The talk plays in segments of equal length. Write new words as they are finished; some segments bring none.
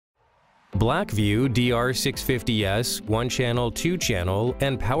BlackVue DR650S 1-channel, 2-channel,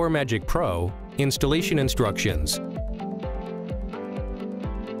 and PowerMagic Pro installation instructions.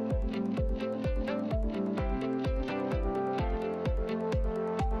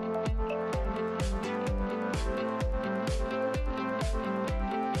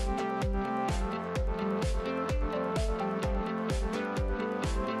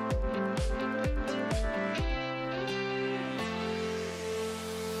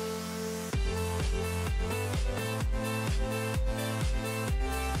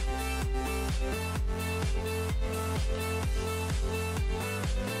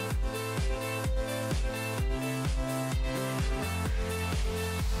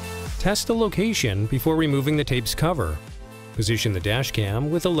 Test the location before removing the tape's cover. Position the dash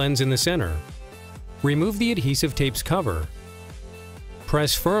cam with the lens in the center. Remove the adhesive tape's cover.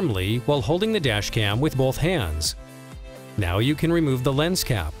 Press firmly while holding the dash cam with both hands. Now you can remove the lens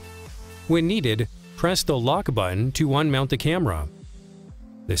cap. When needed, press the lock button to unmount the camera.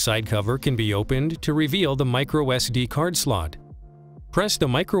 The side cover can be opened to reveal the microSD card slot. Press the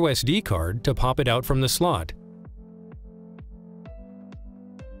microSD card to pop it out from the slot.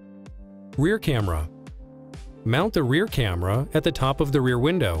 Rear camera. Mount the rear camera at the top of the rear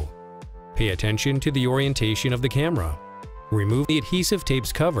window. Pay attention to the orientation of the camera. Remove the adhesive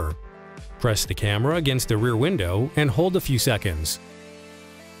tape's cover. Press the camera against the rear window and hold a few seconds.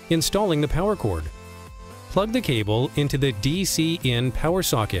 Installing the power cord. Plug the cable into the DC-in power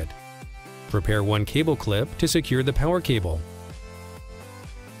socket. Prepare one cable clip to secure the power cable.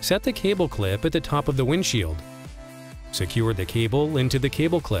 Set the cable clip at the top of the windshield. Secure the cable into the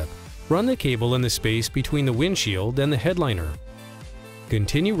cable clip. Run the cable in the space between the windshield and the headliner.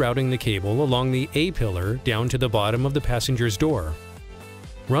 Continue routing the cable along the A-pillar down to the bottom of the passenger's door.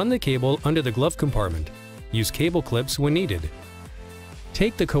 Run the cable under the glove compartment. Use cable clips when needed.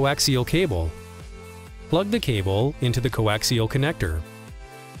 Take the coaxial cable. Plug the cable into the coaxial connector.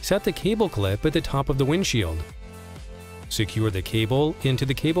 Set the cable clip at the top of the windshield. Secure the cable into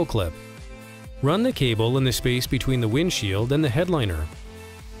the cable clip. Run the cable in the space between the windshield and the headliner.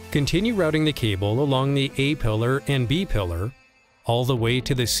 Continue routing the cable along the A-pillar and B-pillar, all the way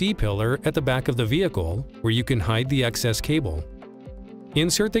to the C-pillar at the back of the vehicle, where you can hide the excess cable.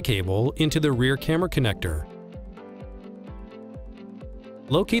 Insert the cable into the rear camera connector.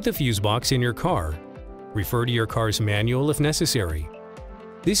 Locate the fuse box in your car. Refer to your car's manual if necessary.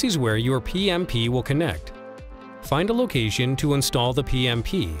 This is where your PMP will connect. Find a location to install the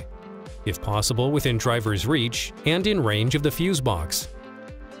PMP, if possible within driver's reach and in range of the fuse box.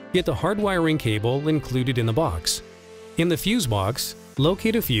 Get the hardwiring cable included in the box. In the fuse box,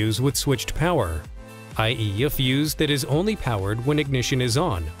 locate a fuse with switched power, i.e. a fuse that is only powered when ignition is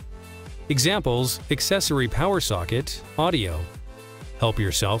on. Examples: accessory power socket, audio. Help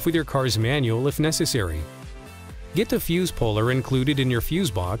yourself with your car's manual if necessary. Get the fuse puller included in your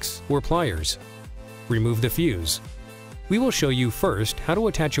fuse box or pliers. Remove the fuse. We will show you first how to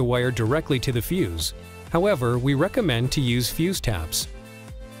attach a wire directly to the fuse. However, we recommend to use fuse taps.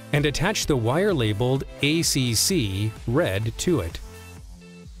 And attach the wire labeled ACC red to it.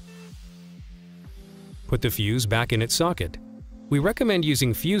 Put the fuse back in its socket. We recommend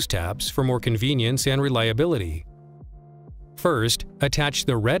using fuse taps for more convenience and reliability. First, attach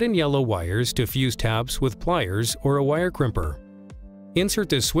the red and yellow wires to fuse taps with pliers or a wire crimper. Insert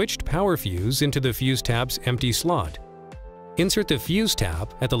the switched power fuse into the fuse tap's empty slot. Insert the fuse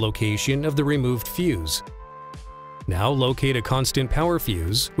tap at the location of the removed fuse. Now locate a constant power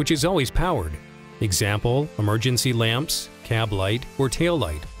fuse, which is always powered. Example: emergency lamps, cab light, or tail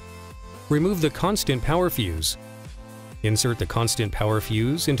light. Remove the constant power fuse. Insert the constant power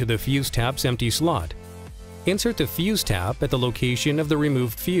fuse into the fuse tap's empty slot. Insert the fuse tap at the location of the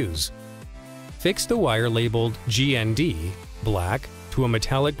removed fuse. Fix the wire labeled GND, black, to a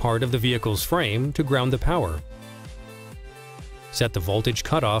metallic part of the vehicle's frame to ground the power. Set the voltage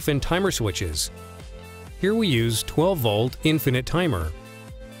cutoff and timer switches. Here we use 12-volt infinite timer.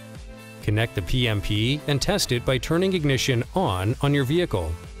 Connect the PMP and test it by turning ignition on your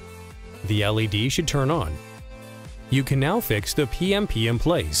vehicle. The LED should turn on. You can now fix the PMP in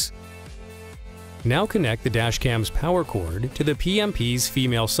place. Now connect the dashcam's power cord to the PMP's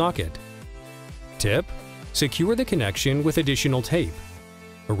female socket. Tip: secure the connection with additional tape.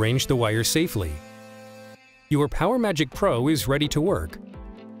 Arrange the wires safely. Your PowerMagic Pro is ready to work.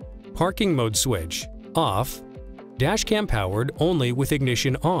 Parking mode switch off. Dashcam powered only with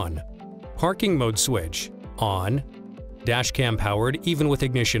ignition on. Parking mode switch on. Dashcam powered even with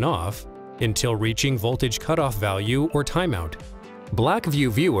ignition off until reaching voltage cutoff value or timeout. BlackVue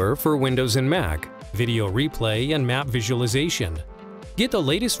Viewer for Windows and Mac, video replay and map visualization. Get the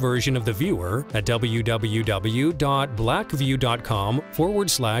latest version of the viewer at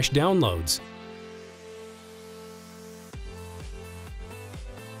www.blackvue.com/downloads.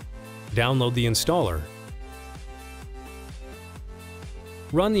 Download the installer.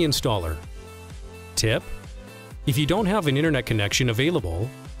 Run the installer. Tip: if you don't have an internet connection available,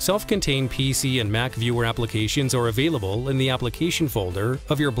 self-contained PC and Mac viewer applications are available in the application folder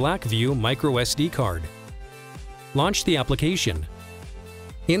of your BlackVue microSD card. Launch the application.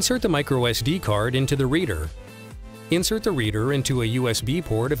 Insert the microSD card into the reader. Insert the reader into a USB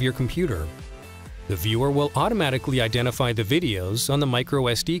port of your computer. The viewer will automatically identify the videos on the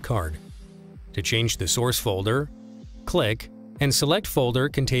microSD card. To change the source folder, click and select folder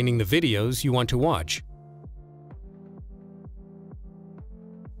containing the videos you want to watch.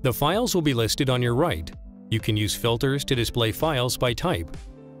 The files will be listed on your right. You can use filters to display files by type.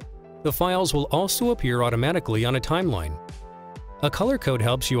 The files will also appear automatically on a timeline. A color code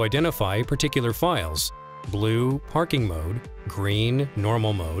helps you identify particular files: blue, parking mode; green,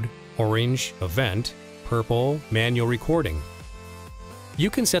 normal mode; orange, event; purple, manual recording.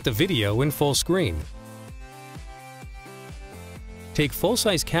 You can set the video in full screen. Take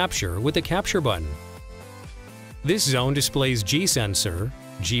full-size capture with the capture button. This zone displays G-sensor,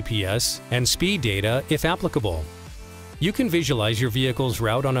 GPS, and speed data if applicable. You can visualize your vehicle's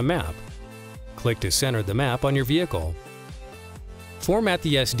route on a map. Click to center the map on your vehicle. Format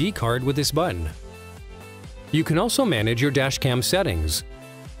the SD card with this button. You can also manage your dashcam settings.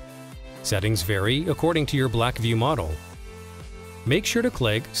 Settings vary according to your BlackVue model. Make sure to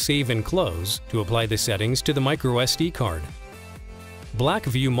click Save and Close to apply the settings to the microSD card.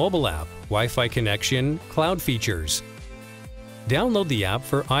 BlackVue mobile app, Wi-Fi connection, cloud features. Download the app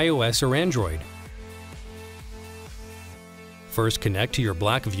for iOS or Android. First, connect to your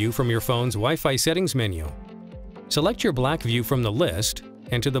BlackVue from your phone's Wi-Fi settings menu. Select your BlackVue from the list,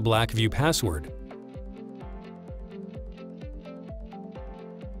 enter the BlackVue password.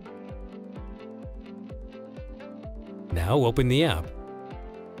 Now open the app.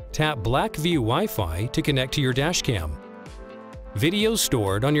 Tap BlackVue Wi-Fi to connect to your dashcam. Video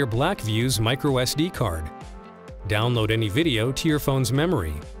stored on your BlackVue's microSD card. Download any video to your phone's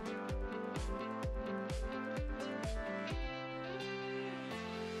memory.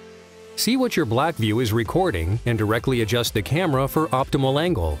 See what your BlackVue is recording and directly adjust the camera for optimal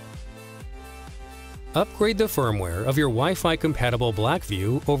angle. Upgrade the firmware of your Wi-Fi compatible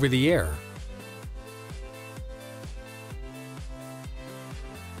BlackVue over the air.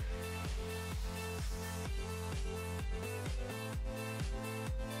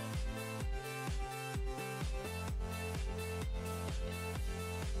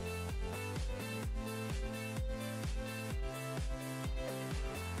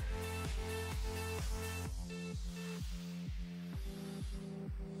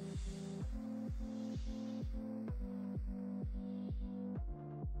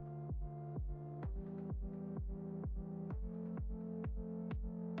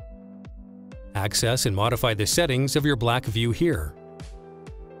 Access and modify the settings of your BlackVue here.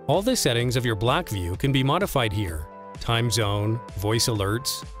 All the settings of your BlackVue can be modified here: time zone, voice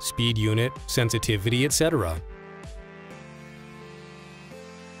alerts, speed unit, sensitivity, etc.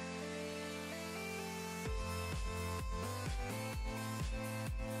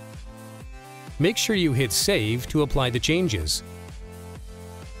 Make sure you hit Save to apply the changes.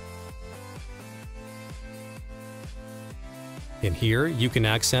 In here, you can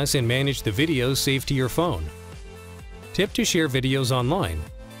access and manage the videos saved to your phone. Tip to share videos online.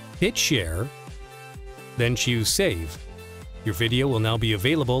 Hit Share, then choose Save. Your video will now be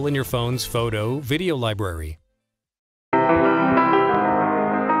available in your phone's photo video library.